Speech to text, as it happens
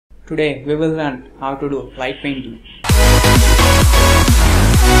Today we will learn how to do light painting.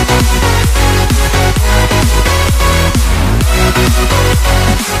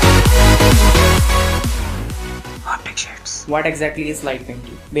 Optic shades. What exactly is light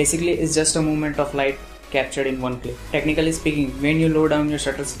painting? Basically, it's just a movement of light captured in one click. Technically speaking, when you lower down your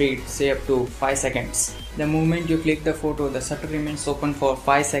shutter speed, say up to 5 seconds, the moment you click the photo, the shutter remains open for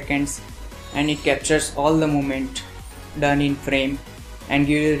 5 seconds and it captures all the movement done in frame and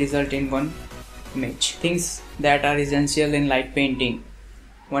give you a result in one image. Things that are essential in light painting.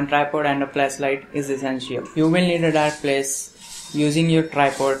 One tripod and a flashlight is essential. You will need a dark place. Using your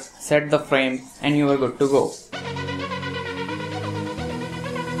tripod, set the frame and you are good to go.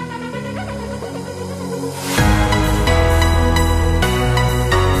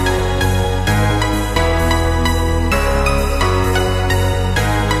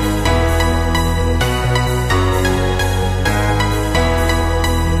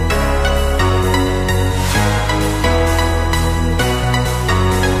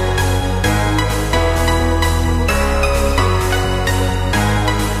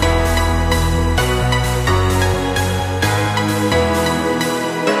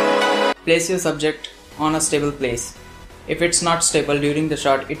 Place your subject on a stable place. If it's not stable during the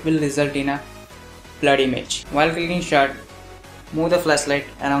shot, it will result in a blurred image. While clicking shot, move the flashlight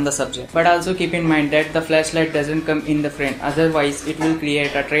around the subject. But also keep in mind that the flashlight doesn't come in the frame, otherwise it will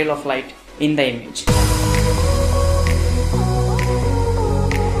create a trail of light in the image.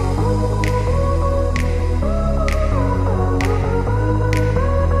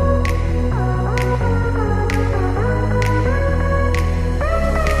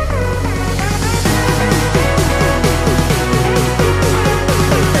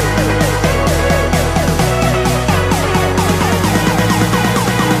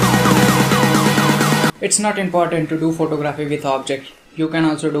 It's not important to do photography with object, you can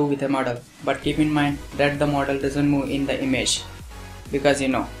also do with a model, but keep in mind that the model doesn't move in the image, because you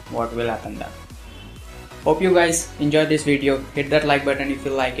know what will happen then. Hope you guys enjoyed this video. Hit that like button if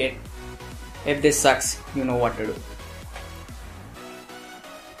you like it. If this sucks, you know what to do.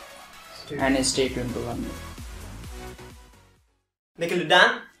 And stay tuned to learn more. Nikhil, you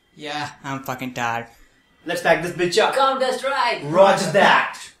done? Yeah, I'm fucking tired. Let's pack this bitch up. Come, that's right. Roger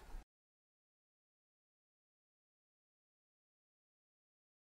that.